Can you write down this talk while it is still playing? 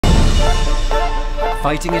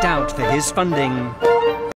fighting it out for his funding.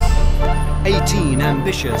 18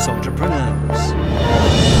 ambitious entrepreneurs.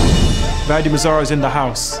 Vadi Mazzara's in the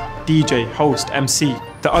house. DJ, host, MC.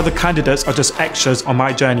 The other candidates are just extras on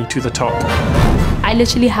my journey to the top. I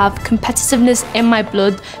literally have competitiveness in my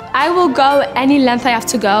blood. I will go any length I have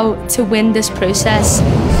to go to win this process.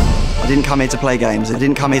 I didn't come here to play games. I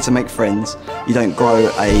didn't come here to make friends. You don't grow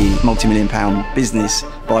a multi-million-pound business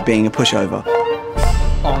by being a pushover.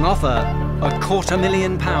 On offer, a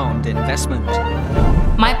 £250,000 investment.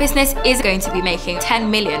 My business is going to be making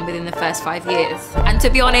 10 million within the first 5 years. And to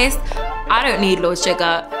be honest, I don't need Lord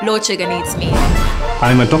Sugar. Lord Sugar needs me.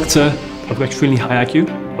 I'm a doctor. I've got extremely high IQ.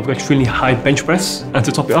 I've got extremely high bench press. And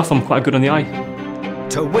to top it off, I'm quite good on the eye.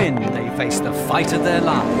 To win, they face the fight of their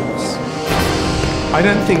lives. I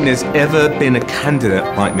don't think there's ever been a candidate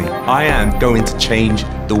like me. I am going to change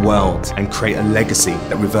the world and create a legacy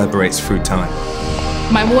that reverberates through time.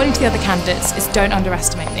 My warning to the other candidates is don't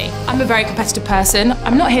underestimate me. I'm a very competitive person.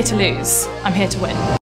 I'm not here to lose, I'm here to win.